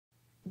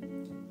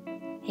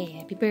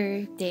Happy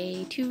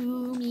birthday to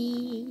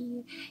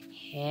me.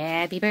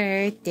 Happy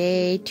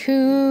birthday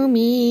to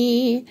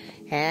me.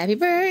 Happy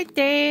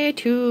birthday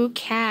to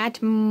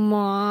Cat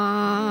Mom.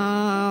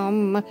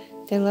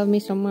 They love me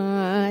so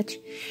much.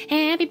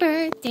 Happy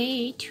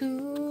birthday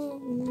to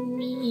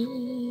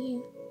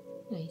me.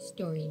 Nice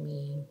story,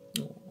 me.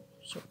 Oh,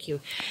 so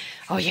cute.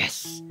 Oh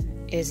yes,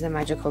 it is the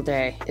magical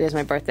day. It is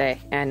my birthday,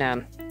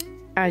 and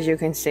as you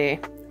can see,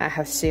 I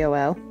have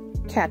COL,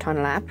 cat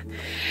on lap,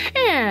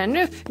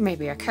 and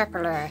maybe a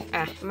couple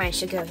of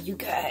months ago, you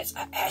guys,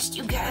 I asked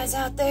you guys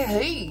out there,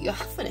 hey, I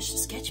finished the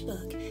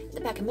sketchbook at the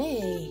back of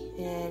May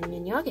and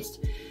in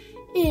August.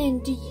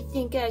 And do you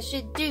think I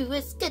should do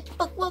a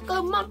sketchbook walk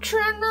on my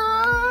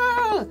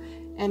channel?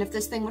 And if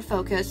this thing would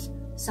focus,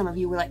 some of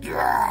you were like,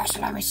 yes,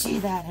 let me see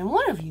that. And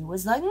one of you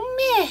was like,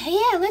 meh,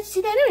 yeah, let's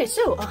see that anyway.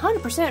 So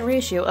 100%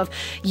 ratio of,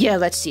 yeah,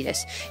 let's see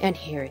this. And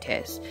here it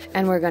is.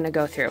 And we're going to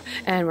go through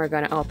and we're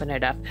going to open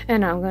it up.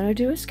 And I'm going to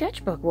do a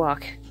sketchbook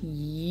walk.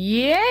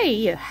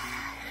 Yay!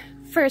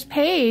 First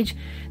page,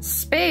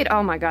 spade.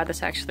 Oh my God,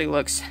 this actually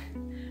looks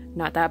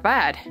not that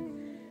bad.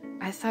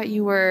 I thought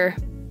you were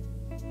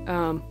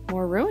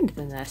more ruined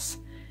than this.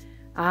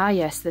 Ah,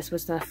 yes, this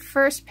was the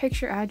first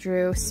picture I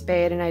drew,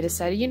 spade, and I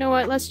decided, you know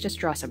what, let's just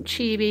draw some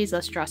chibis,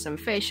 let's draw some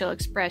facial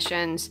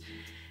expressions,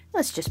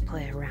 let's just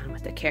play around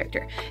with the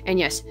character. And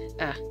yes,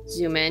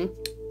 zoom in,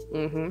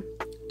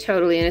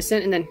 totally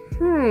innocent, and then,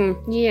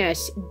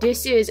 yes,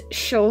 this is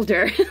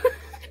shoulder.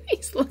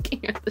 He's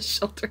looking at the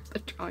shoulder of the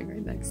drawing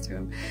right next to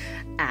him.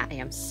 I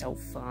am so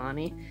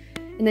funny.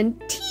 And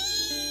then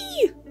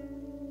T!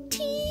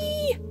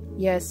 T!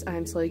 Yes,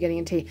 I'm slowly getting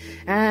a T.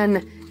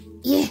 And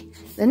yeah,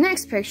 the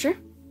next picture,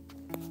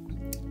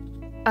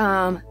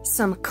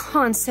 some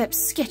concept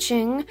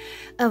sketching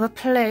of a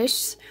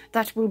place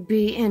that will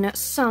be in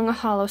Song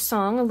Hollow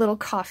Song, a little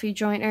coffee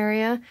joint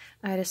area.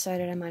 I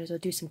decided I might as well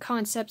do some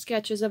concept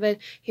sketches of it.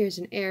 Here's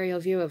an aerial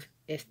view of,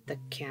 if the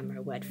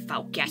camera would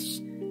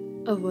focus,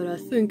 of what I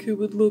think it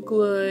would look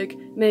like.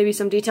 Maybe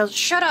some details.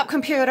 Shut up,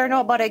 computer,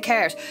 nobody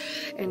cares.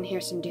 And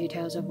here's some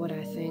details of what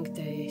I think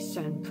the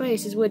sun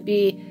places would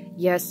be.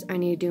 Yes, I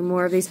need to do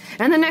more of these.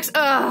 And the next,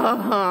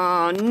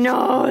 oh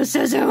no,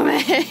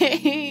 Suzume.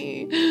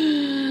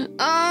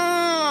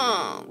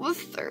 Oh, the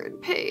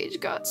third page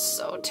got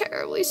so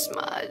terribly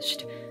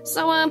smudged.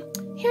 So,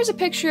 here's a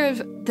picture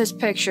of this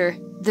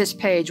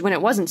page when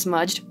it wasn't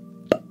smudged.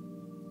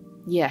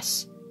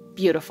 Yes.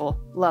 Beautiful.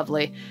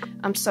 Lovely.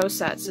 I'm so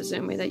sad,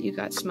 Suzume, that you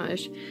got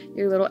smudged.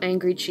 Your little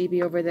angry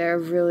chibi over there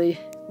really,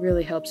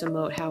 really helps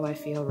emote how I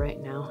feel right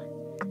now.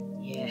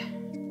 Yeah.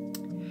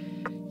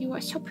 You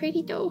are so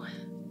pretty, though.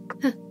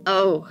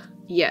 Oh,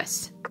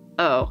 yes.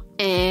 Oh,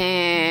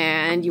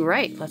 and you're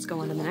right. Let's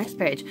go on to the next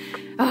page.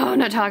 Oh,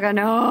 Nataka,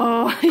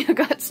 no. You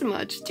got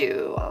smudged,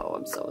 too. Oh,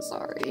 I'm so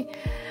sorry.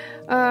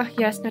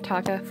 Yes,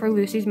 Nataka, for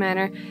Lucy's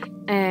Manor.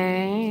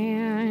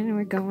 And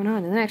we're going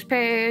on to the next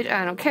page.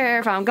 I don't care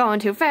if I'm going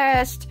too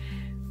fast.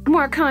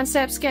 More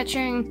concept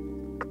sketching.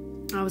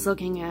 I was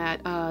looking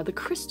at the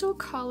Crystal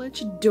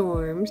College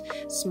dorms.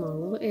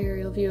 Small little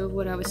aerial view of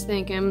what I was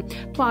thinking.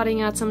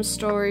 Plotting out some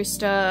story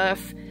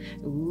stuff.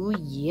 Ooh,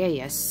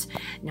 yes.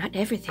 Not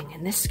everything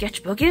in this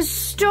sketchbook is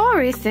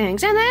story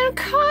things. And then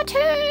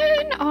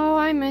Cotton! Oh,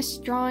 I miss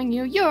drawing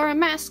you. You're a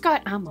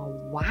mascot. I'm a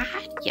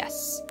what?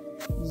 Yes.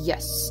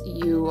 Yes,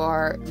 you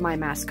are my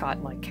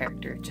mascot-like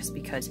character, just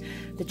because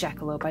the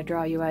jackalope I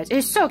draw you as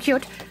is so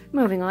cute.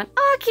 Moving on.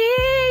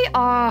 Aki!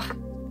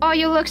 Oh,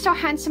 you look so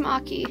handsome,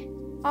 Aki.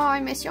 Oh, I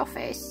miss your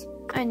face.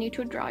 I need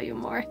to draw you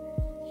more.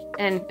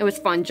 And it was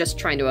fun just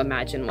trying to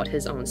imagine what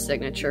his own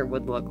signature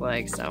would look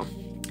like, so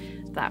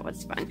that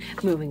was fun.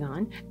 Moving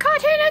on.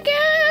 Cotton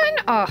again!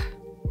 Oh,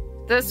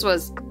 this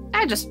was,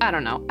 I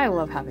don't know. I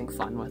love having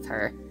fun with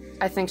her.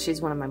 I think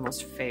she's one of my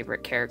most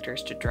favorite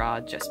characters to draw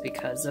just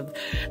because of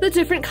the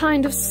different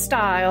kind of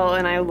style,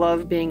 and I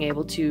love being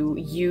able to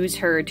use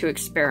her to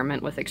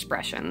experiment with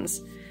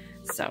expressions.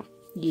 So,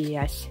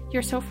 yes,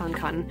 you're so fun,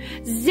 Cotton.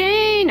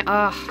 Zane!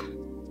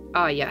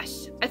 Oh,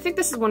 yes. I think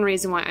this is one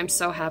reason why I'm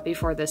so happy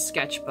for this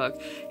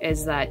sketchbook,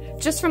 is that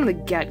just from the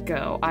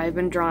get-go, I've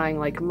been drawing,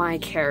 like, my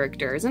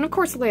characters. And of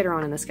course, later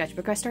on in the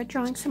sketchbook, I start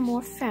drawing some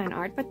more fan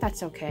art, but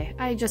that's okay.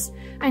 I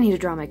need to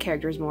draw my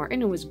characters more,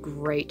 and it was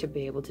great to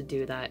be able to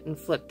do that and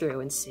flip through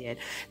and see it.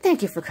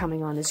 Thank you for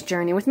coming on this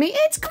journey with me.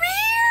 It's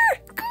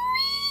Greer!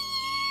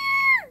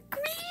 Greer!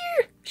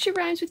 Greer! She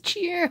rhymes with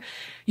cheer.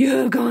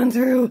 You've gone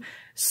through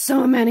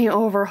so many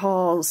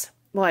overhauls.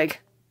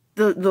 Like,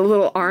 the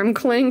little arm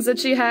clings that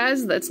she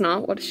has, that's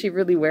not what she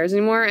really wears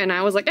anymore, and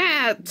I was like,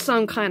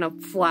 some kind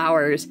of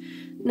flowers.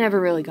 Never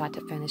really got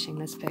to finishing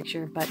this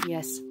picture, but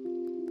yes.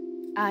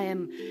 I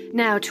am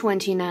now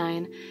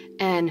 29,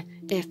 and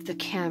if the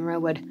camera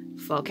would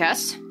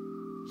focus,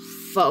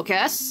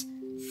 focus,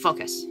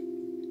 focus,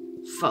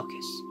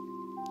 focus,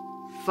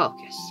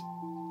 focus.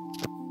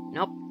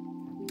 Nope.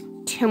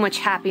 Too much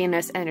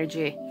happiness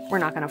energy. We're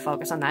not going to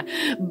focus on that.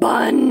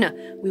 Bun!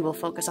 We will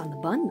focus on the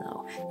bun,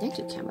 though. Thank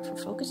you, camera, for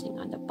focusing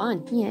on the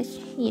bun. Yes,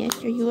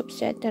 yes. Are you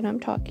upset that I'm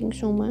talking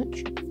so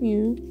much?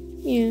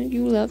 Yeah,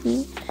 you love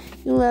me.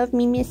 You love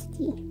me,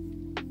 Misty?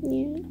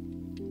 Yeah.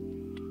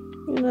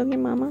 You love your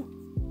mama?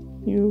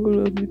 You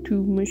love you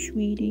too, my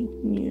sweetie.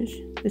 Yes.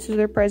 This is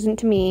their present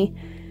to me.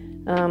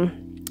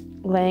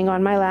 Laying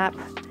on my lap,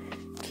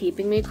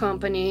 keeping me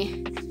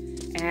company,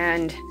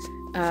 and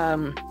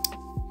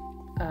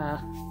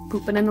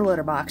pooping in the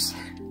litter box.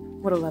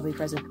 What a lovely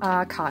present.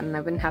 Cotton.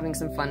 I've been having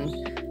some fun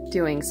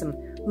doing some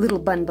little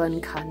bun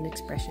cotton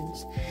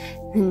expressions.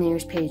 And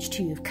there's page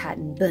 2 of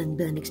cotton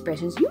bun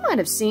expressions. You might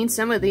have seen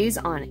some of these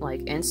on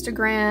like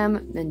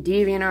Instagram and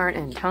DeviantArt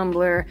and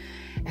Tumblr,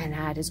 and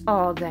that is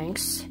all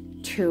thanks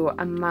to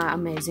my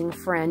amazing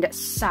friend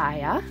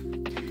Saya,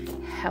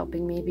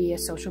 helping me be a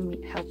social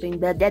media, helping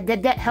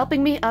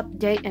me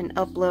update and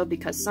upload,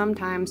 because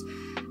sometimes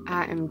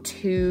I am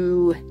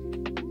too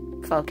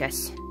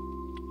focus.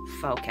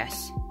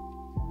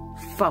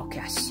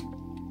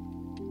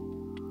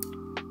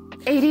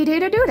 ADD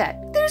to do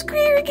that. There's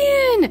Greer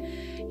again!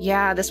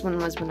 Yeah, this one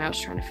was when I was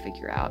trying to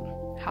figure out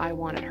how I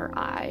wanted her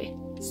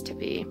eyes to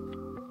be.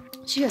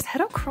 She has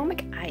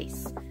heterochromic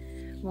eyes.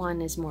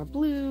 One is more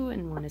blue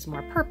and one is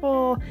more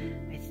purple,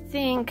 I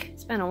think.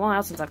 It's been a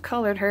while since I've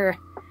colored her.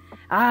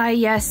 Ah,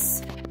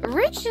 yes.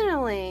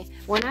 Originally,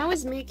 when I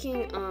was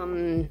making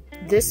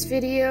this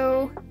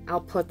video,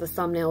 I'll put the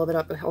thumbnail of it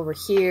up over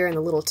here and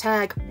a little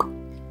tag.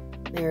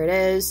 There it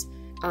is.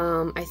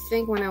 I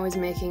think when I was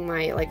making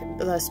my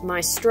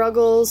my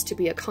struggles to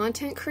be a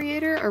content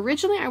creator,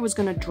 originally I was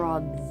gonna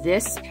draw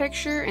this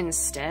picture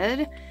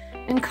instead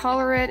and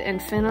color it and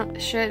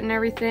finish it and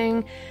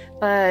everything,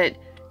 but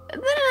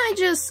then I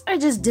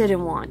just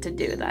didn't want to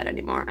do that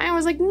anymore. I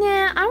was like,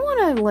 nah, I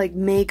want to like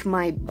make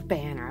my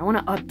banner. I want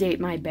to update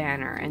my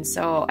banner, and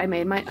so I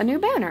made a new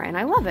banner, and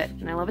I love it,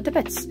 and I love it to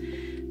bits.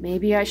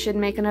 Maybe I should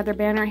make another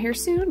banner here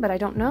soon, but I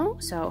don't know.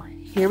 So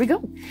here we go.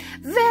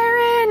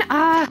 Varen!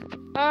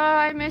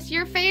 I miss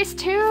your face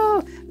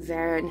too.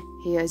 Varen,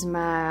 he is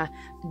my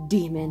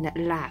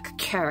demon-like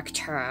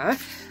character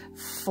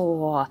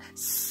for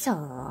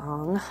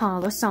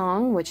Hollow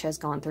Song, which has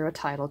gone through a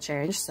title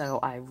change, so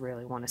I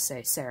really want to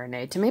say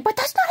Serenade to Me, but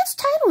that's not its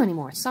title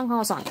anymore.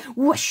 Hollow Song.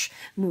 Whoosh!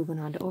 Moving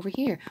on to over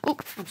here. Oh,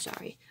 I'm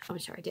sorry.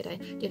 Did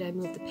I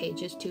move the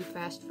pages too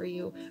fast for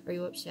you? Are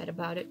you upset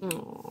about it?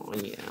 Oh,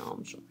 yeah,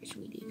 I'm sorry,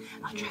 sweetie.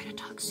 I'll try to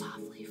talk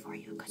softly for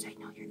you, because I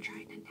know you're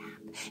trying to nap.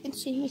 And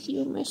same with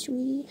you, my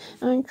sweetie.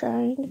 I'm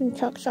trying to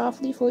talk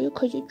softly for you,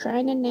 because you're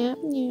trying to nap.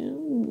 Yeah.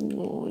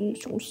 Oh, you're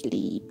so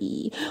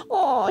sleepy.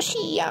 Oh,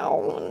 she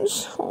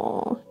yawns.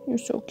 Oh, you're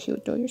so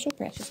cute, though. You're so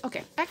precious.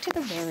 Okay, back to the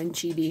Varen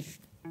chibi.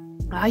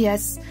 Ah,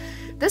 yes.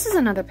 This is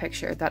another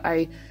picture that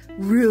I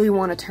really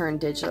want to turn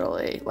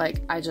digitally.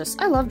 Like, I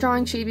love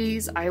drawing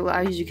chibis.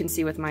 As you can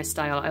see with my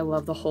style, I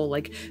love the whole,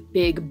 like,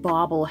 big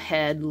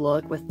bobblehead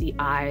look with the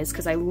eyes,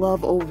 because I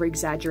love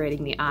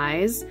over-exaggerating the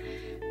eyes.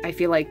 I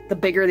feel like the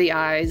bigger the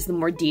eyes, the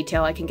more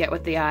detail I can get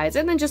with the eyes,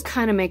 and then just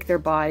kind of make their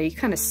body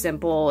kind of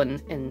simple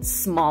and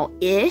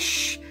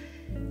small-ish.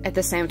 At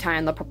the same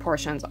time, the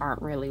proportions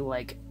aren't really,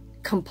 like,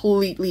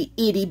 completely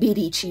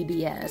itty-bitty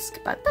chibi-esque,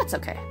 but that's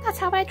okay. That's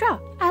how I draw.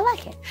 I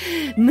like it.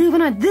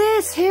 Moving on.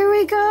 Here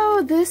we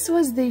go. This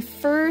was the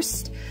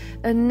first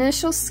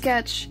initial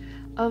sketch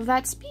of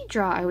that speed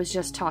draw I was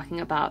just talking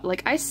about.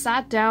 Like, I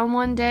sat down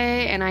one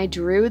day and I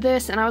drew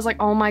this and I was like,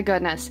 oh my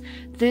goodness,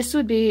 this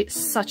would be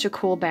such a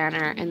cool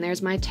banner. And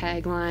there's my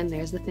tagline.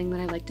 There's the thing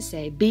that I like to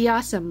say. Be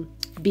awesome.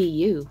 Be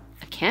you.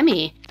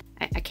 Akemi.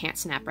 I can't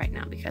snap right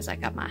now because I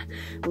got my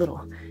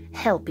little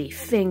helpy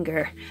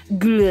finger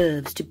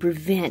gloves to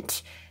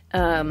prevent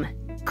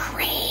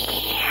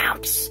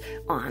cramps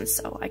on,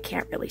 so I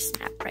can't really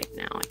snap right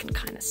now. I can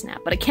kind of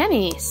snap, but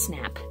Akemi,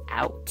 snap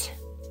out.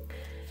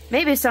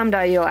 Maybe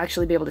someday you'll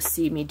actually be able to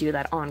see me do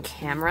that on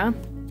camera.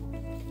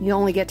 You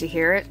only get to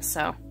hear it,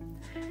 so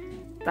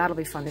that'll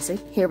be fun to see.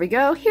 Here we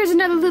go. Here's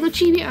another little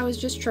chibi. I was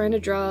just trying to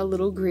draw a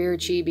little Greer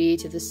chibi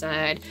to the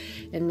side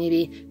and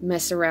maybe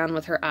mess around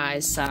with her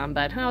eyes some,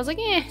 but I was like,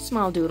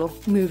 small doodle.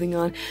 Moving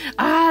on.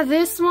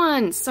 This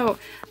one. So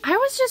I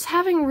was just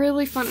having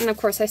really fun, and of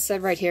course I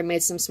said right here,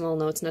 made some small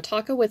notes.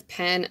 Yutaka with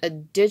pen, a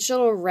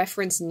digital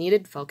reference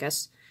needed,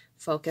 focus.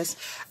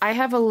 I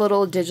have a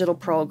little digital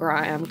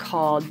program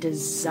called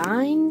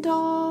Design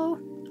Doll.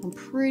 I'm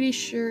pretty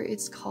sure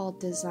it's called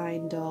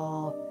Design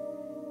Doll.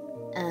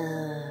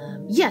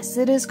 Yes,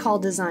 it is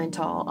called Design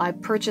Doll. I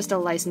purchased a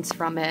license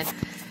from it,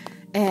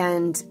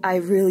 and I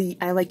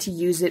like to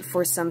use it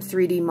for some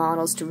 3D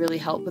models to really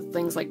help with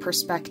things like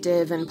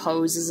perspective and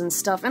poses and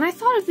stuff. And I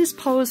thought of this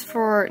pose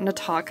for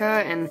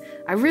Yutaka, and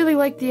I really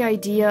liked the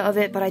idea of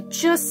it, but I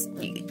just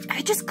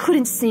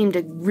couldn't seem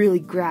to really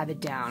grab it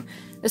down.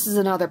 This is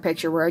another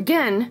picture where,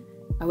 again,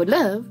 I would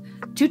love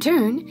to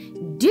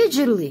turn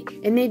digitally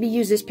and maybe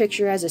use this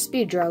picture as a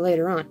speed draw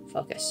later on.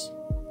 Focus.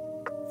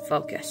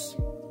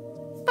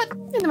 But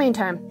in the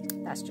meantime,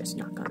 that's just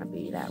not gonna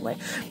be that way.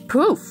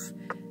 Poof!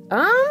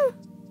 Oh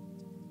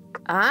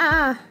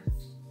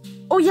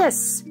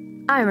yes!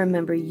 I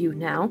remember you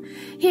now.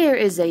 Here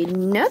is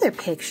another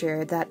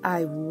picture that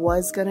I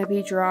was gonna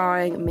be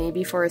drawing,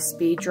 maybe for a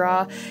speed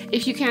draw.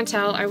 If you can't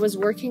tell, I was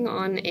working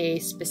on a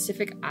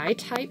specific eye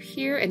type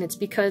here, and it's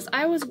because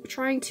I was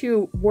trying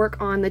to work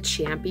on the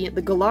champion,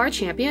 the Galar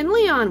champion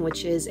Leon,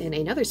 which is in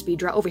another speed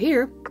draw over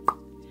here.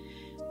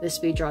 This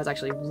speed draw is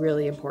actually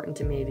really important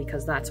to me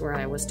because that's where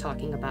I was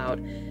talking about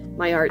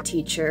my art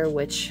teacher,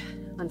 which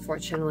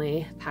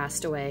unfortunately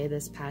passed away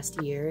this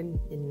past year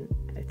in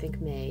I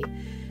think May.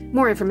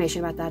 More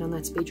information about that on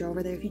that speed draw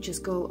over there. If you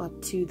just go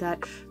up to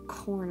that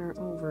corner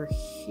over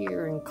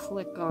here and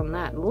click on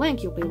that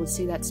link, you'll be able to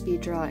see that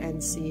speed draw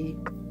and see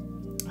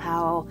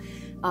how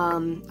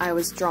I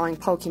was drawing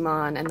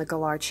Pokemon and the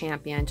Galar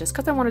champion just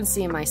because I wanted to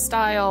see in my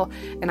style,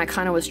 and I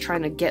kind of was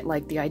trying to get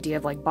like the idea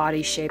of like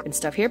body shape and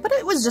stuff here, but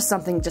it was just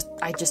something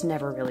I just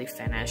never really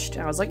finished.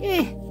 I was like,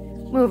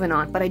 moving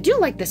on. But I do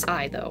like this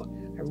eye though.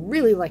 I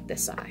really like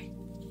this eye.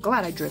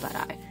 Glad I drew that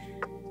eye.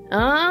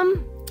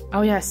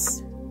 Oh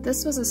yes,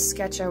 this was a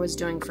sketch I was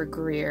doing for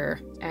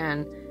Greer,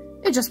 and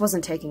it just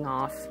wasn't taking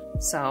off,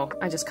 so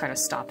I just kind of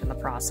stopped in the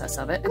process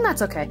of it, and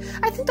that's okay.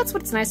 I think that's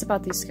what's nice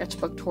about these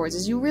sketchbook tours,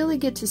 is you really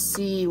get to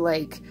see,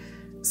 like,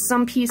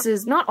 some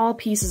pieces, not all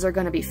pieces are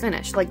gonna be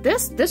finished. Like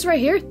this right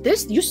here,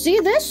 you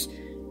see this?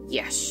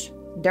 Yes,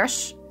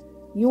 this.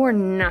 You are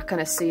not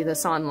gonna see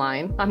this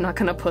online. I'm not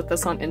gonna put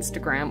this on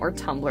Instagram or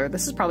Tumblr.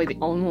 This is probably the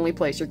only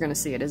place you're gonna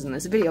see it is in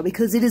this video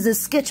because it is a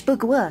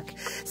sketchbook work.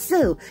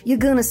 So, you're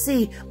gonna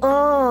see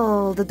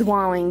all the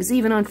drawings,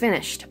 even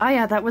unfinished. Oh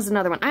yeah, that was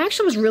another one. I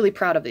actually was really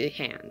proud of the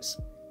hands.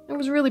 I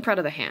was really proud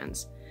of the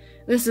hands.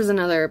 This is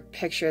another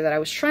picture that I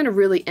was trying to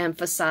really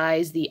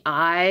emphasize the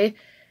eye,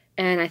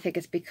 and I think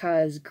it's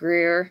because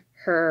Greer,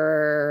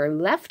 her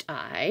left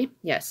eye,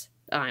 yes,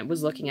 I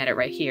was looking at it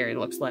right here, it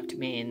looks left to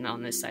me, and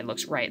on this side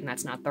looks right, and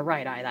that's not the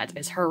right eye, that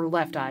is her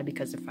left eye,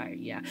 because if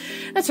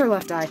that's her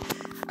left eye.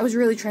 I was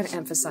really trying to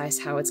emphasize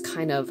how it's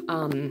kind of,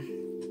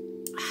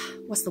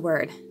 what's the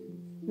word?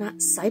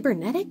 Not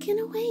cybernetic in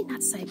a way?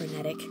 Not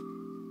cybernetic.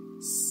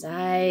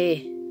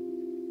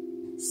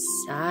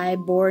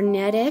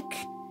 Cybornetic?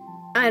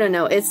 I don't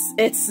know,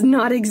 it's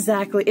not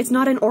exactly, it's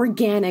not an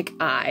organic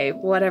eye,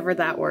 whatever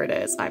that word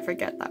is, I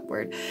forget that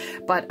word.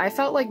 But I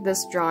felt like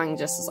this drawing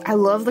I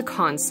love the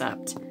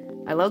concept.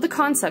 I love the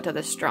concept of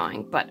this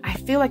drawing, but I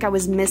feel like I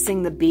was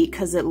missing the beat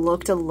because it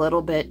looked a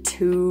little bit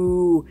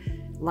too,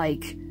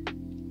 like,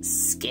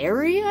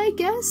 scary, I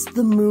guess?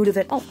 The mood of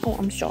it. Oh,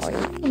 I'm sorry.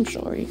 I'm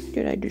sorry.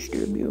 Did I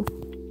disturb you?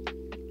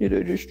 Did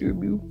I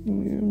disturb you?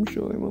 I'm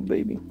sorry, my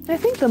baby. I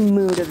think the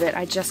mood of it,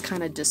 I just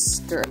kind of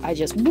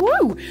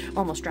woo!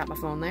 Almost dropped my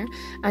phone there.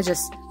 I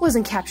just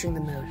wasn't capturing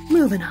the mood.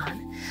 Moving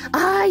on.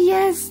 Ah,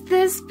 yes,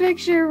 this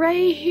picture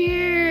right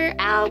here.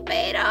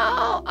 Albedo!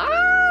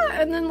 Ah!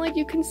 And then, like,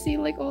 you can see,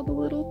 like, all the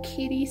little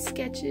kitty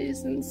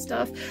sketches and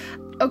stuff.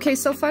 Okay,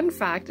 so fun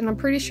fact, and I'm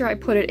pretty sure I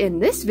put it in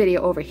this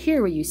video over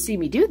here where you see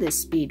me do this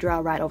speed draw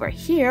right over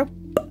here.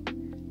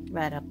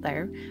 Right up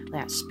there,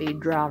 that speed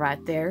draw right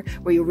there,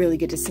 where you really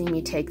get to see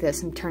me take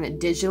this and turn it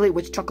digitally,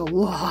 which took a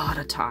lot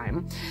of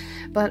time.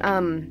 But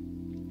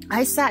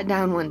I sat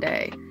down one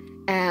day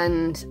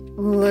and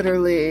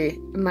literally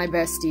my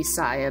bestie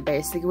Saya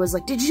basically was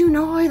like, did you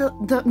know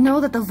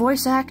that the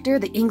voice actor,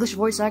 the English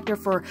voice actor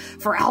for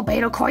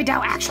Albedo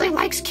Koidao actually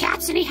likes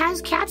cats, and he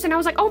has cats? And I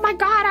was like, oh my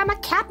god, I'm a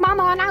cat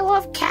mama and I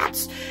love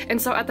cats.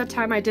 And so at the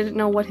time I didn't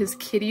know what his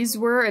kitties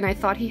were, and I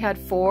thought he had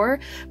 4,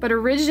 but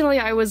originally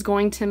I was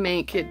going to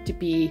make it to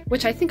be,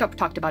 which I think I've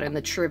talked about in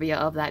the trivia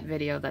of that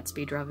video, that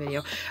speed draw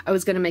video, I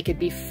was gonna make it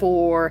be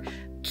 4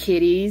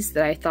 kitties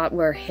that I thought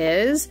were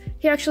his.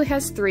 He actually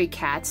has 3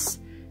 cats,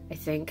 I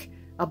think.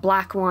 A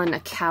black one, a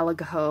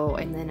calico,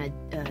 and then a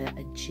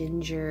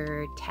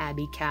ginger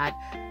tabby cat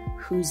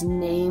whose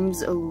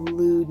names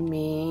elude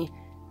me.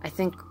 I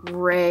think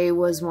Ray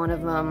was one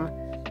of them.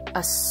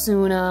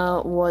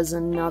 Asuna was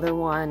another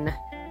one.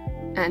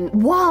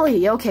 And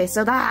Wally! Okay,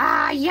 so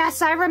that,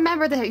 yes, I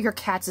remember your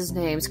cats'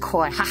 names.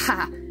 Koi, ha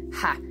ha,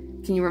 ha.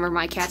 Can you remember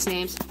my cat's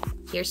names?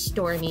 Here's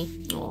Stormy.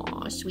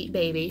 Aw, sweet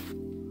baby.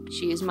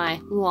 She is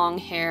my long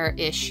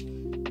hair-ish.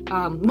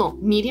 No,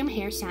 medium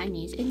hair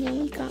Siamese, and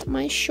then we got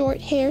my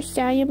short hair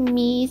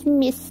Siamese,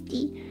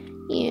 Misty.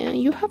 Yeah,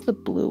 you have the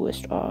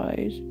bluest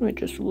eyes. I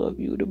just love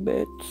you to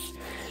bits.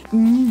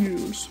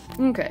 Yes.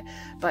 Okay,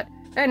 but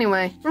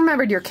anyway,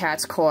 remembered your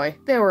cats, Koi.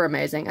 They were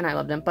amazing, and I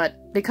loved them,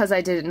 but because I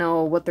didn't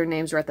know what their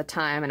names were at the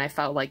time, and I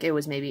felt like it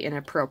was maybe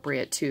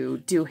inappropriate to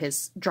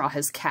draw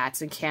his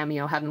cats and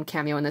have him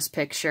cameo in this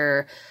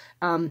picture,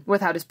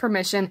 without his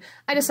permission,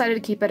 I decided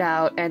to keep it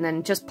out, and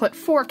then just put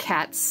 4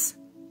 cats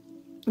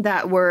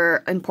that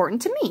were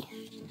important to me.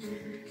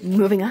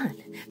 Moving on.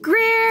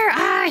 Greer!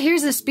 Ah,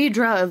 here's a speed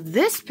draw of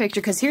this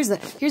picture, because here's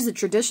the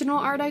traditional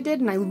art I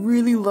did, and I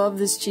really love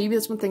this chibi.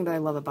 That's one thing that I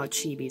love about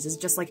chibis, is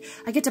just like,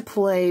 I get to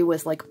play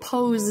with like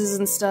poses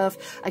and stuff.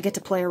 I get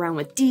to play around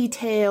with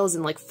details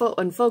and like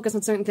focus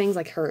on certain things,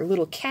 like her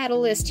little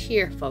catalyst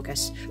here,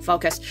 focus,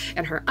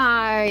 and her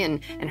eye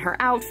and her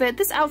outfit.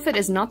 This outfit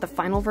is not the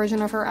final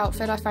version of her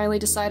outfit I finally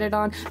decided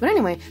on, but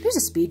anyway, there's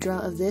a speed draw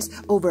of this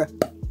over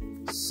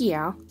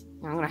here.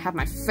 I'm gonna have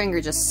my finger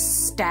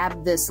just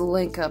stab this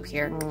link up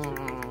here.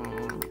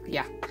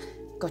 Yeah,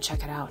 go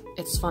check it out.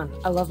 It's fun.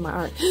 I love my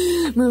art.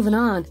 Moving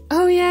on.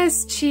 Oh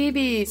yes,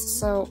 chibis.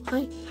 So,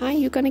 hi,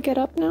 you gonna get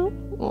up now?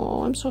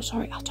 Oh, I'm so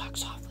sorry. I'll talk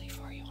softly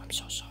for you. I'm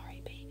so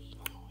sorry, baby.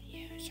 Oh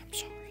yes, I'm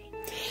sorry.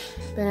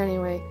 But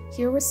anyway,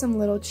 here were some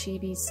little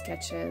chibi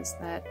sketches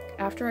that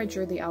after I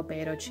drew the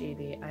albedo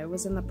chibi, I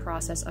was in the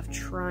process of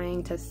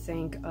trying to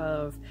think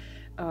of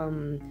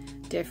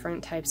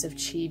different types of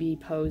chibi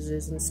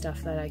poses and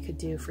stuff that I could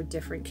do for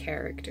different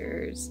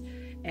characters.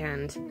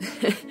 And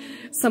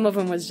some of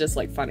them was just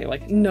like funny,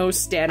 like no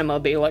stamina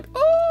be like,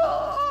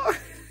 oh!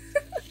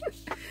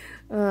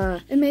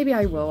 And maybe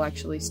I will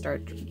actually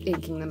start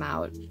inking them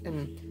out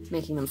and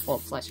making them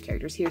full-fledged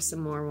characters. Here's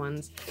some more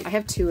ones. I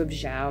have 2 of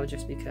Zhao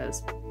just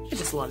because I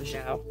just love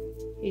Zhao.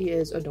 He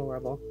is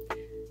adorable.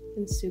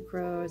 And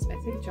Sucrose, I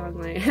think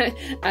Zhonglei,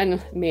 and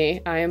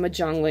me, I am a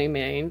Zhonglei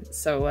main,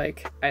 so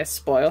like, I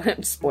spoil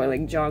him,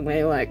 spoiling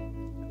Zhonglei like,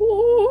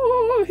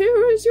 oh,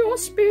 here is your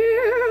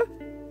spear!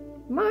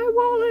 My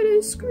wallet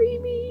is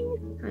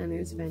screaming! And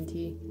there's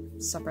Venti,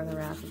 Supper the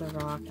Wrath of the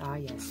Rock, ah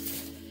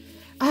yes.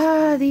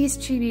 Ah, these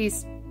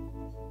chibis.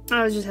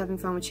 I was just having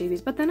fun with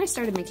chibis, but then I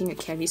started making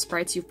Akemi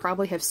sprites. You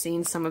probably have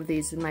seen some of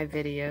these in my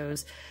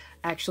videos,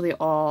 actually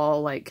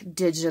all like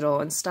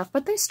digital and stuff,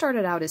 but they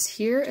started out as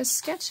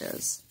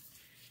sketches.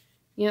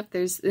 Yep,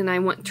 and I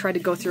tried to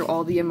go through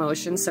all the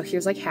emotions. So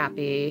here's like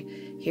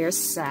happy, here's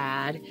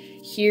sad,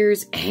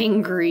 here's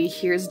angry,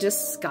 here's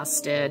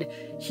disgusted,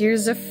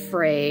 here's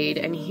afraid,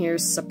 and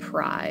here's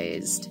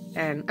surprised.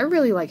 And I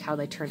really like how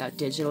they turned out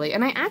digitally.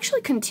 And I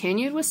actually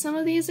continued with some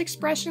of these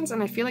expressions,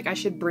 and I feel like I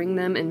should bring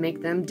them and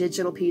make them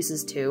digital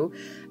pieces too.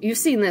 You've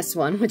seen this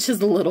one, which is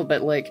a little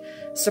bit like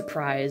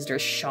surprised or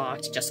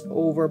shocked, just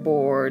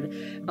overboard,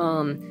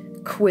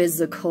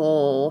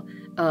 quizzical,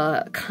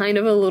 kind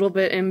of a little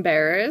bit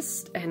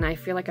embarrassed, and I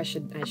feel like I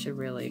should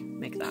really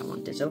make that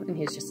one digital. And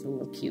he's just a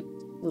little cute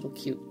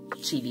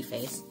chibi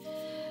face.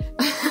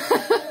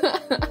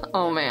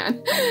 Oh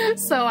man.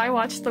 So I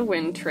watched the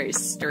Wind Trace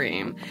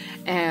stream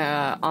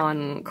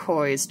on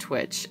Koi's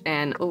Twitch,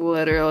 and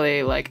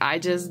literally like I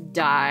just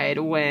died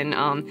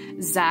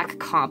when Zach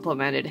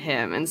complimented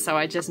him, and so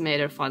I just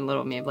made a fun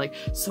little meme like,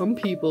 some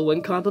people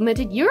when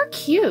complimented, you're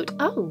cute.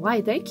 Oh,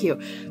 why thank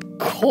you.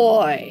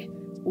 Koi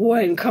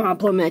when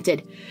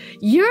complimented,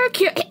 you're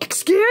cute.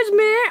 Excuse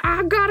me,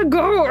 I gotta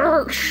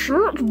go.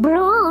 Short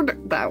bird.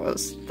 That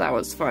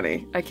was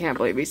funny. I can't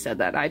believe he said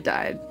that. I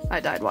died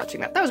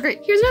watching that. That was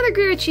great. Here's another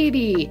great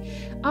chibi.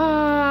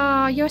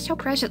 Ah, you're so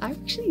precious. I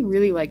actually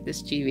really like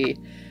this chibi.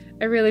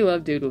 I really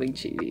love doodling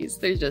chibis.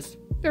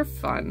 They're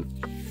fun.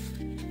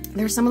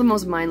 They're some of the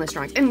most mindless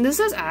drawings. And this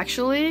is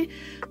actually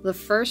the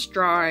first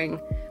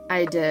drawing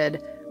I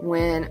did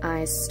when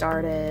I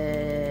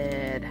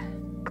started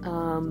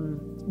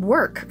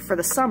work for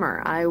the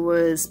summer. I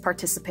was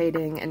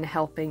participating and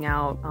helping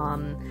out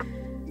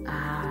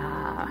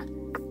I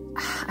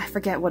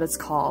forget what it's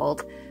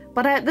called,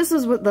 but this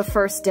was the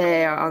first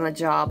day on the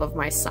job of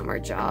my summer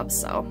job,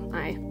 so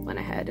I went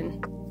ahead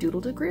and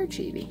doodled a Greer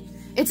chibi.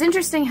 It's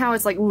interesting how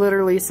it's like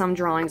literally some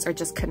drawings are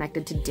just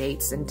connected to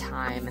dates and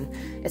time,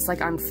 and it's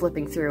like I'm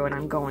flipping through and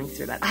I'm going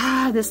through that.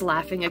 Ah, this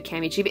laughing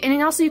Akemi chibi. And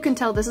then also you can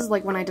tell this is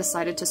like when I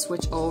decided to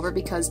switch over,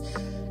 because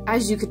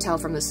as you could tell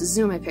from the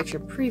Suzume picture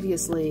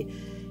previously,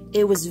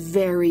 it was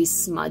very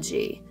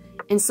smudgy.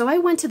 And so I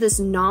went to this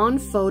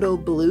non-photo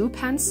blue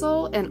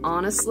pencil, and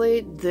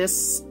honestly,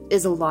 this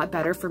is a lot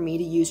better for me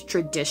to use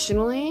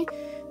traditionally,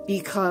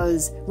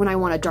 because when I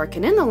want to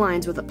darken in the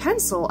lines with a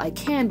pencil, I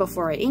can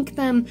before I ink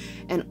them,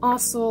 and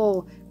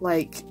also,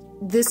 like,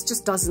 this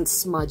just doesn't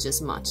smudge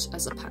as much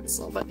as a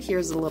pencil. But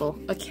here's a little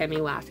Akemi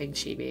laughing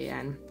chibi,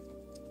 and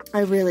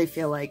I really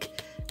feel like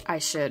I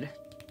should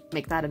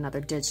make that another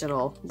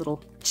digital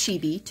little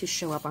chibi to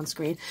show up on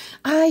screen.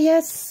 Ah,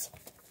 yes!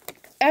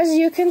 As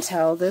you can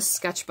tell, this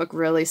sketchbook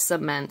really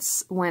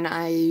cements when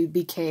I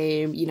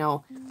became, you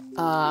know,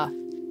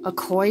 a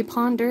koi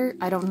ponder.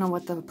 I don't know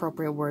what the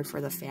appropriate word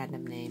for the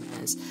fandom name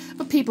is,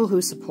 but people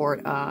who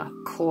support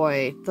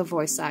Koi, the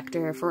voice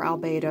actor for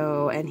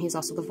Albedo, and he's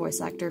also the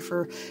voice actor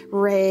for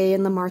Ray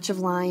in the March of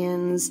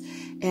Lions,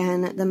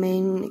 and the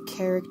main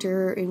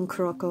character in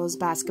Kuroko's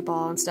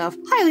basketball and stuff.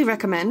 Highly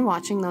recommend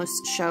watching those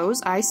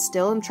shows. I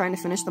still am trying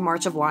to finish the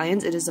March of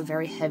Lions. It is a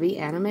very heavy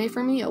anime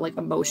for me, like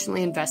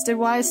emotionally invested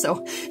wise,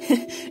 so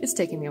it's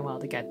taking me a while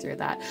to get through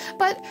that.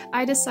 But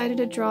I decided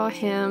to draw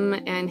him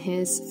and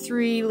his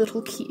 3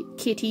 little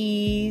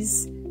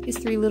kitties,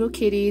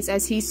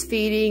 as he's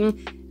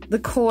feeding the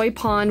koi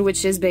pond,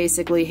 which is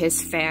basically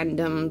his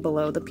fandom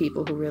below the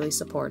people who really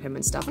support him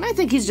and stuff. And I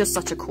think he's just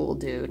such a cool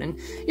dude, and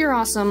you're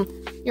awesome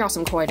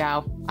Koi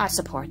Dao. I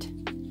support.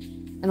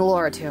 And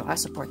Laura too, I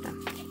support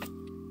them.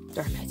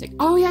 They're amazing.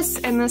 Oh yes,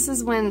 and this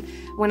is when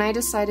I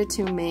decided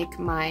to make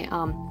my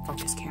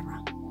focus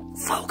camera.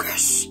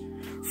 Focus!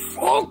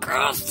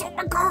 Focus! Oh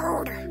my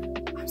god!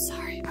 I'm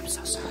sorry, I'm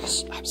so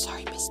sorry. I'm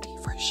sorry, Misty,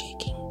 for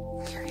shaking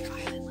very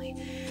violently.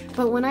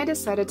 But when I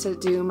decided to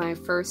do my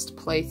first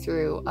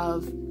playthrough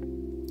of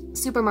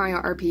Super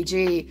Mario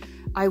RPG,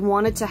 I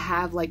wanted to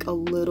have like a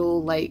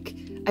little, like,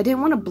 I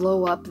didn't want to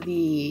blow up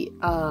the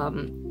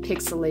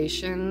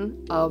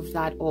pixelation of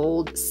that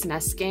old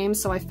SNES game,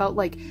 so I felt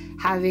like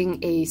having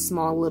a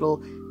small little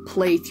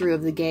playthrough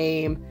of the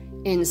game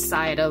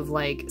inside of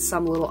like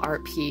some little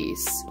art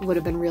piece would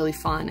have been really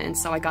fun. And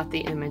so I got the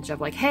image of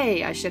like,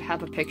 hey, I should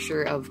have a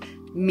picture of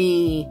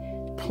me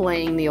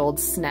playing the old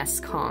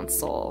SNES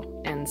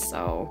console. And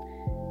so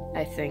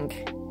I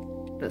think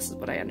this is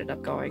what I ended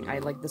up going.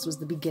 This was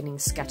the beginning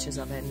sketches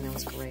of it, and it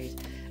was great.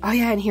 Oh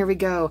yeah, and here we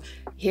go.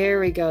 Here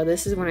we go.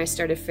 This is when I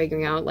started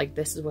figuring out, like,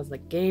 this was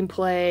like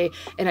gameplay,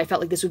 and I felt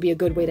like this would be a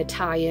good way to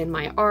tie in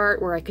my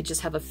art, where I could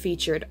just have a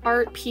featured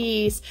art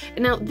piece.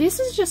 And now, this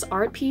is just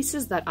art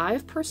pieces that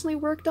I've personally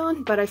worked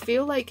on, but I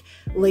feel like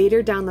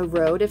later down the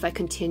road, if I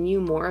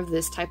continue more of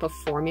this type of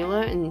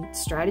formula and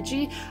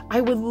strategy, I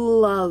would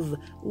love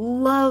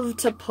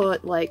to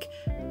put, like,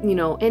 you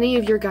know, any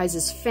of your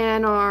guys'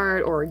 fan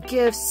art or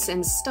gifts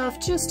and stuff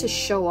just to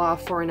show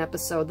off for an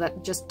episode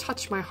that just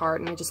touched my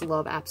heart, and I just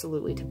love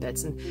absolutely to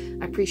bits,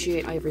 and I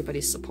appreciate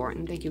everybody's support,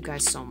 and thank you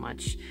guys so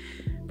much.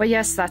 But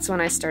yes, that's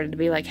when I started to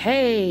be like,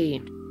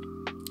 hey,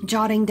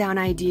 jotting down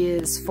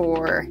ideas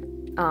for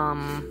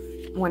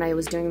when I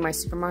was doing my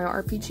Super Mario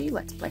RPG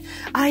Let's Play.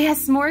 Ah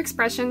yes, more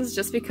expressions,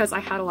 just because I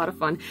had a lot of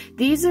fun.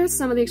 These are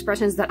some of the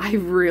expressions that I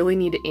really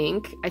need to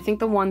ink. I think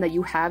the one that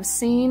you have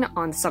seen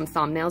on some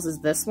thumbnails is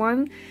this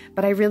one,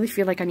 but I really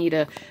feel like I need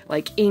to,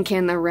 like, ink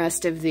in the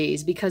rest of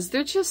these, because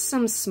they're just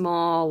some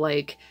small,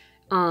 like,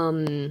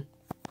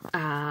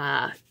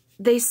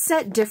 they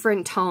set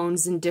different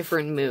tones and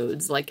different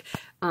moods. Like,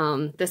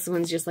 this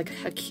one's just like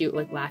a cute,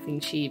 like,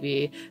 laughing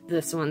chibi.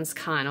 This one's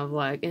kind of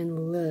like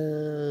in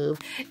love.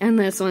 And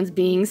this one's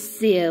being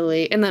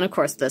silly. And then, of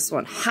course, this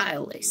one,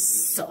 highly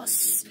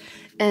sus.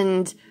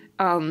 And,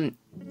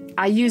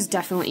 I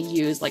definitely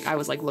used, like, I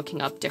was, like,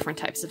 looking up different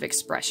types of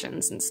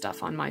expressions and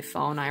stuff on my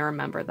phone. I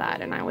remember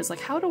that. And I was like,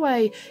 how do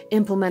I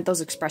implement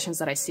those expressions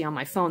that I see on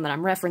my phone that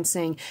I'm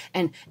referencing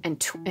and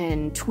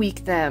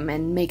tweak them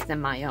and make them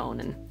my own?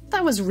 And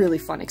that was a really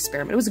fun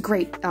experiment. It was a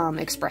great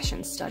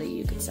expression study,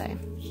 you could say.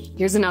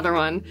 Here's another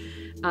one.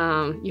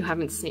 You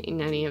haven't seen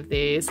any of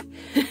these.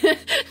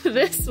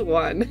 This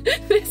one,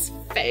 this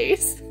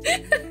face. I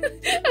don't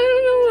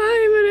know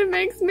why, but it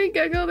makes me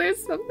giggle.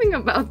 There's something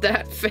about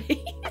that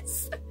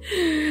face.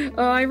 Oh,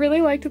 I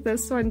really liked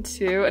this one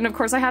too. And of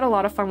course I had a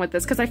lot of fun with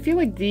this, because I feel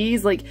like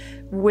these, like,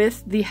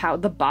 with how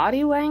the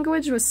body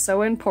language was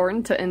so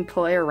important to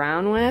play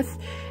around with.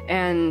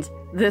 And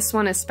this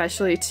one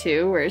especially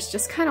too, where it's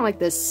just kind of like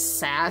this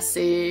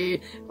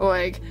sassy,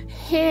 like,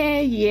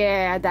 hey,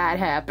 yeah, that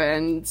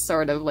happened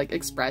sort of, like,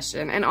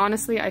 expression. And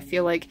honestly, I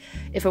feel like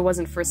if it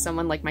wasn't for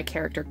someone like my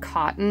character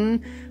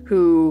Cotton,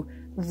 who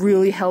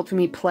really helped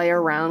me play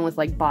around with,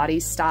 like, body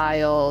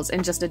styles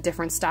and just a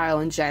different style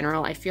in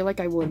general, I feel like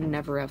I would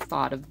never have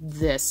thought of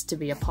this to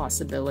be a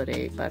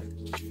possibility. But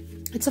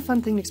it's a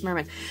fun thing to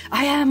experiment.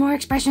 Oh yeah, more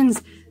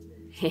expressions.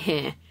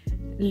 Loading.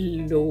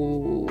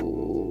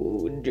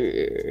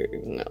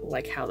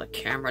 Like how the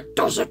camera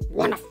doesn't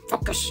want to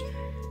focus.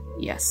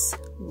 Yes,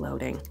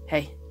 loading.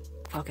 Hey,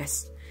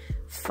 focus.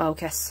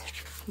 Focus.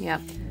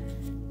 Yep.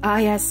 Ah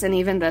yes, and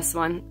even this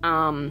one.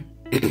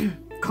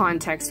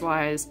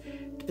 Context-wise,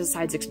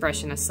 besides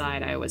expression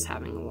aside, I was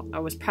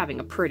having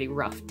a pretty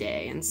rough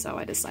day, and so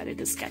I decided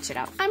to sketch it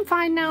out. I'm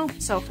fine now,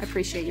 so I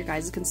appreciate your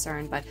guys'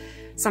 concern, but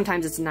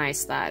sometimes it's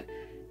nice that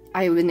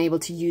I've been able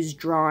to use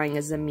drawing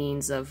as a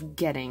means of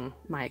getting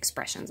my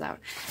expressions out.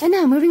 And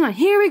now, moving on.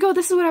 Here we go.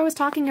 This is what I was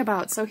talking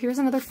about. So here's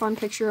another fun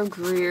picture of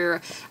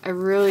Greer.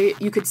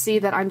 You could see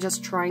that I'm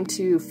just trying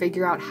to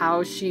figure out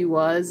how she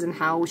was and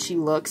how she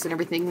looks and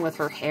everything with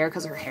her hair,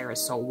 because her hair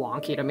is so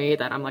wonky to me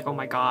that I'm like, oh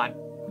my god,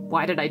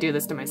 why did I do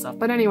this to myself?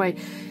 But anyway,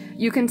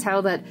 you can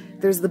tell that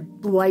there's the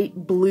light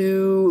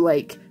blue,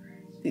 like,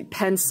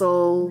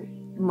 pencil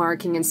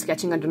marking and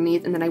sketching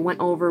underneath, and then I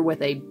went over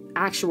with a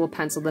actual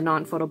pencil, the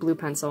non-photo blue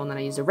pencil, and then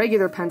I used a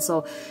regular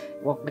pencil,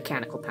 well,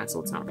 mechanical pencil,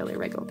 it's not really a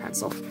regular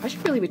pencil. I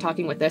should really be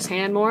talking with this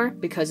hand more,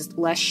 because it's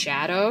less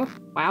shadow.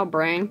 Wow,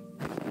 brain.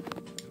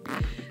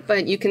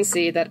 But you can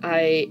see that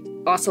I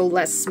also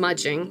less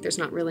smudging. There's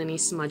not really any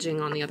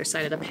smudging on the other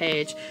side of the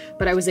page,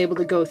 but I was able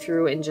to go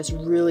through and just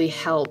really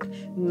help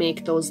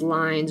make those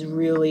lines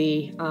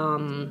really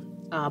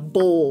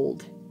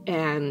bold,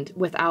 and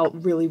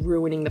without really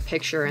ruining the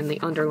picture and the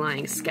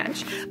underlying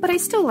sketch. But I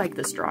still like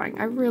this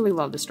drawing. I really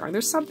love this drawing.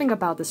 There's something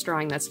about this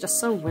drawing that's just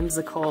so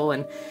whimsical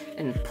and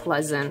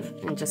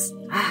pleasant, and just,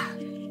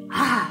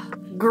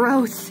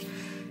 growth.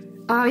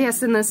 Oh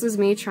yes, and this is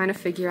me trying to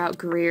figure out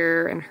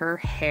Greer and her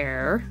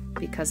hair,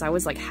 because I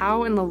was like,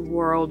 how in the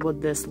world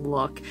would this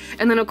look?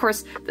 And then of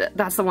course,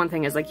 that's the one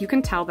thing, is like, you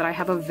can tell that I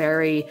have I'm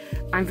very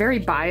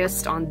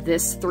biased on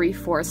this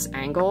 3/4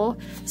 angle.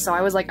 So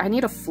I was like, I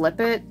need to flip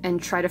it and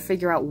try to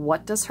figure out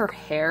what does her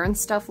hair and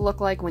stuff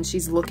look like when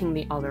she's looking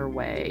the other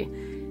way.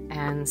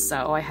 And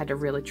so I had to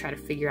really try to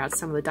figure out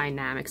some of the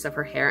dynamics of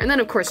her hair. And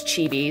then of course,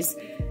 chibis,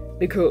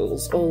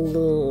 because I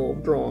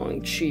love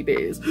drawing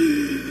chibis.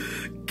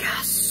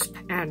 Gasp!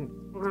 And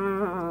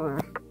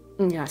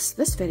Yes,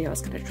 this video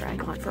is gonna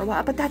drag on for a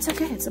while, but that's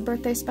okay. It's a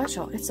birthday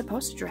special. It's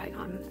supposed to drag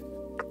on.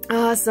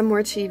 Some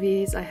more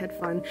chibis. I had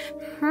fun.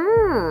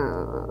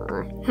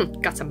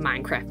 Got some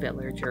Minecraft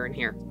villager in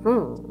here.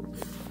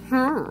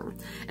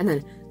 And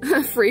then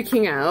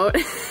freaking out.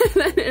 And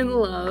then in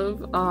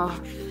love. Oh,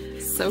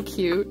 so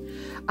cute.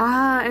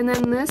 And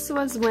then this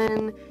was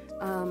when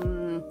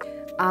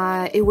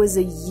it was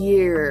a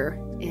year.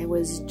 It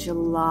was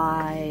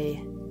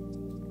July.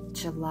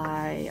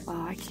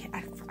 Oh,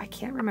 I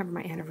can't remember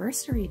my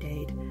anniversary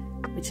date,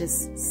 which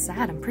is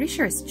sad. I'm pretty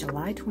sure it's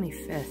July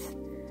 25th.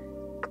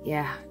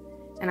 Yeah.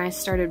 And I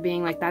started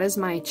being like, that is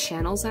my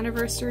channel's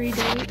anniversary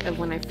date of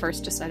when I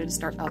first decided to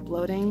start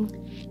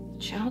uploading.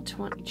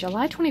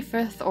 July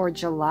 25th or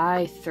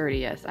July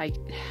 30th.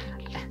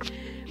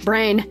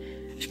 Brain,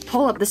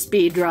 pull up the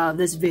speed draw of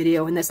this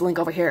video and this link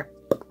over here.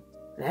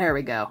 There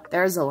we go.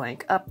 There's a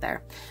link up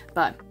there.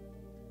 But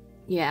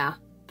yeah,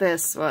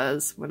 this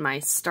was when I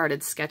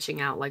started sketching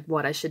out like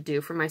what I should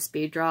do for my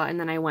speed draw, and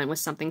then I went with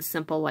something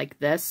simple like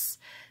this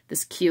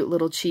cute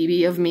little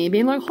chibi of me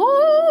being like,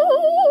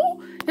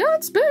 oh,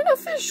 it's been an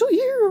official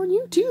year on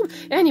YouTube.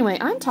 Anyway,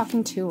 I'm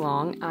talking too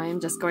long. I'm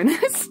just going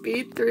to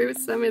speed through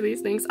some of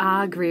these things.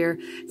 Greer.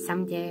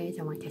 Some days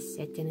I want to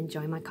sit and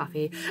enjoy my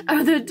coffee.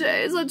 Other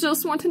days I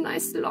just want a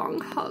nice long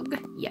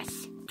hug. Yes,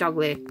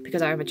 Jungly,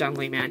 because I'm a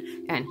Jungly man.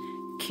 And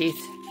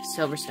Keith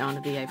Silverstone,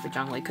 the VA for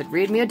Jungly, could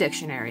read me a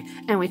dictionary,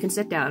 and we can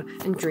sit down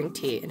and drink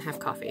tea and have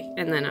coffee.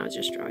 And then I was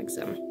just drawing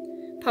some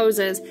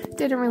poses.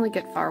 Didn't really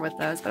get far with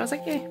those, but I was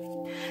like, yay.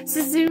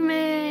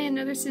 Suzume,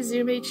 another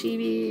Suzume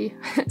chibi.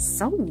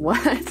 So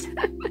what?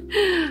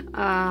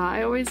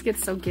 I always get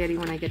so giddy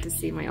when I get to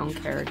see my own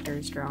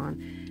characters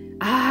drawn.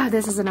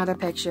 This is another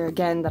picture,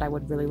 again, that I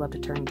would really love to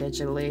turn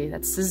digitally.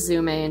 That's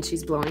Suzume, and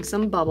she's blowing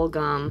some bubble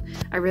gum.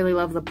 I really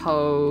love the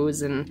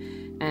pose, and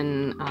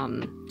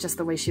just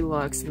the way she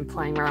looks, and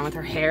playing around with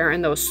her hair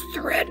and those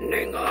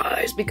threatening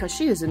eyes, because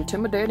she is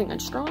intimidating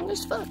and strong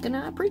as fuck, and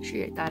I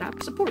appreciate that. I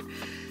support.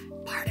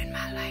 Pardon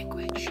my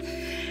language.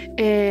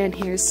 And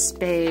here's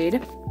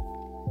Spade.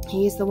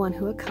 He's the one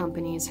who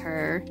accompanies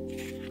her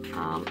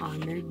on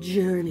their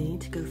journey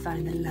to go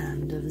find the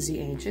land of the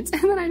ancients.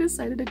 And then I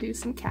decided to do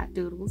some cat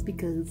doodles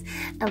because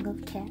I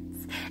love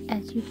cats.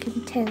 As you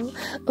can tell,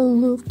 I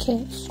love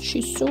cats.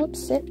 She's so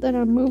upset that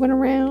I'm moving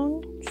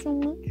around so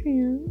much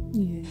here.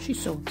 Yeah,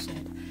 she's so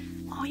upset.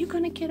 Oh, you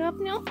gonna get up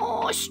now?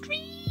 Oh,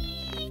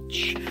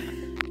 Screech!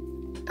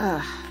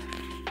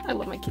 I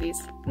love my kitties.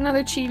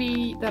 Another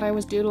chibi that I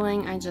was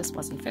doodling, I just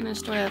wasn't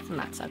finished with, and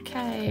that's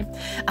okay.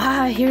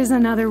 Here's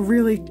another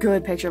really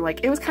good picture. Like,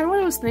 it was kind of one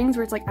of those things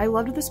where it's like, I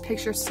loved this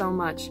picture so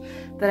much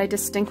that I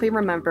distinctly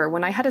remember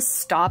when I had to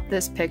stop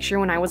this picture,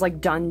 when I was like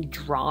done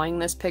drawing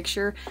this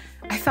picture,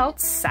 I felt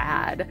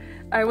sad.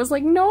 I was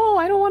like, no,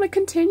 I don't want to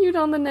continue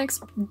on the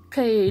next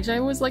page. I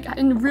was like,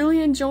 I'm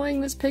really enjoying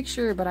this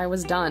picture, but I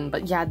was done.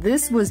 But yeah,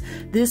 this was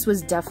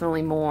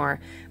definitely more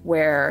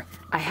where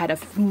I had a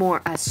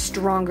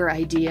stronger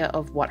idea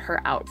of what her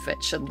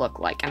outfit should look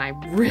like, and I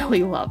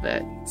really love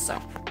it. So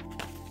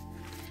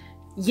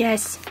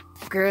yes,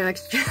 girl,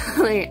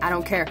 actually, I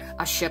don't care.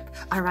 I ship,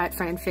 I write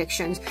fan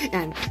fictions,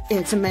 and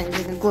it's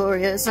amazing and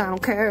glorious. I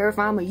don't care if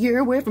I'm a year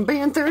away from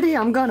being 30,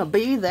 I'm gonna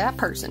be that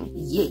person.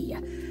 Yeah.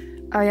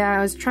 Oh yeah,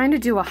 I was trying to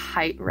do a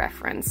height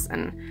reference,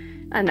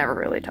 and I never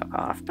really took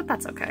off, but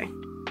that's okay.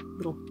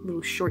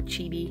 Little short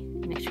chibi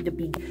next to the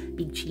big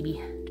chibi.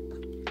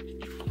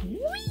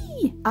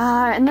 Whee!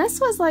 And this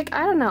was like,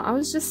 I don't know, I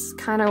was just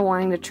kind of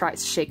wanting to try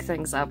shake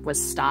things up with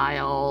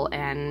style,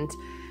 and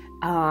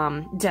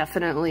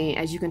definitely,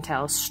 as you can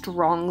tell,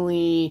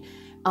 strongly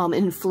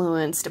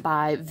influenced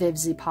by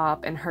Vivzy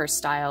Pop and her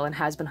style and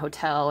Has Been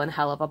Hotel and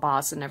Hell of a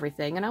Boss and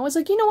everything. And I was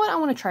like, you know what, I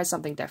want to try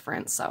something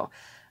different. So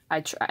I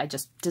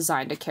just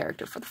designed a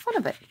character for the fun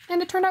of it, and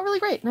it turned out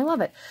really great, and I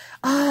love it.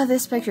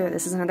 This picture,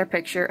 this is another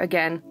picture,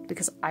 again,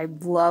 because I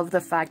love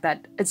the fact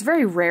that it's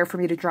very rare for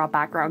me to draw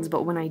backgrounds,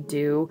 but when I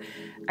do,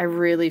 I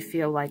really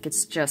feel like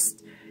it's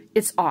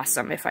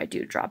awesome if I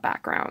do draw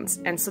backgrounds.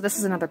 And so this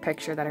is another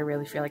picture that I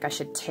really feel like I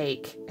should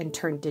take and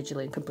turn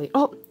digitally and complete.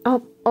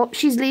 Oh,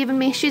 she's leaving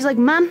me. She's like,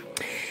 Mom,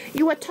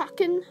 you are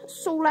talking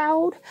so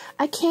loud.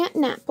 I can't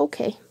nap.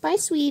 Okay, bye,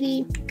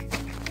 sweetie.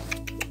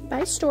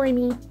 Bye, Story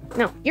Me.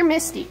 No, you're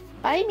Misty.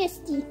 Bye,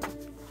 Misty.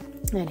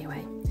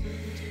 Anyway,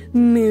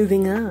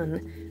 moving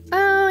on.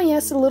 Oh,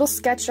 yes, a little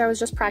sketch. I was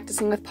just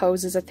practicing with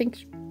poses. I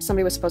think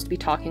somebody was supposed to be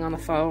talking on the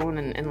phone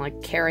and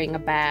like carrying a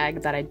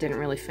bag that I didn't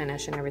really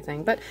finish and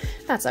everything, but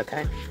that's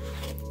okay.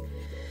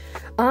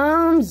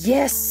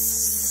 Yes,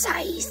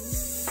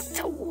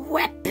 scythe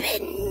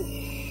weapons.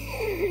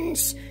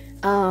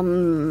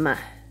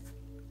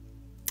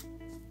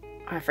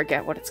 I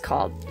forget what it's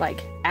called,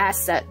 like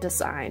asset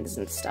designs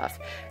and stuff.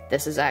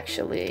 This is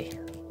actually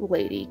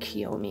Lady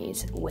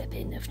Kiyomi's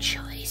weapon of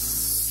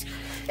choice.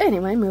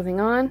 Anyway, moving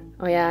on.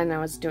 Oh yeah, and I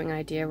was doing an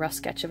idea, rough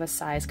sketch of a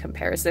size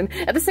comparison.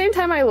 At the same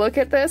time, I look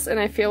at this and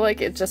I feel like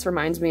it just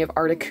reminds me of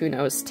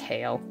Articuno's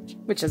tail,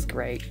 which is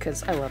great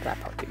because I love that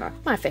Pokemon.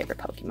 My favorite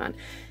Pokemon.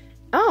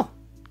 Oh,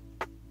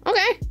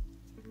 okay.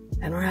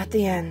 And we're at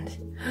the end.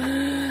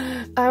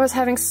 I was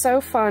having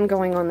so fun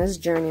going on this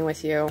journey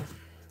with you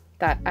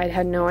that I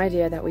had no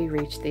idea that we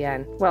reached the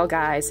end. Well,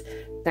 guys,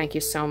 thank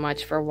you so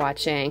much for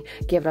watching.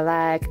 Give it a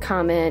like,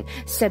 comment,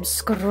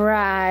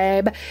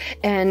 subscribe,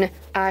 and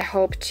I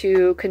hope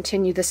to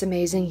continue this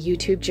amazing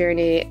YouTube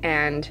journey,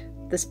 and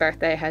this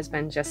birthday has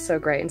been just so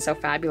great and so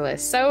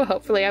fabulous. So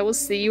hopefully I will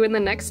see you in the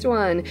next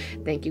one.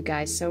 Thank you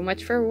guys so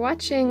much for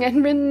watching,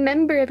 and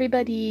remember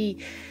everybody,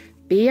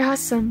 be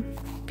awesome,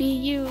 be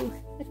you,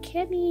 a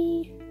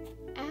Kenny.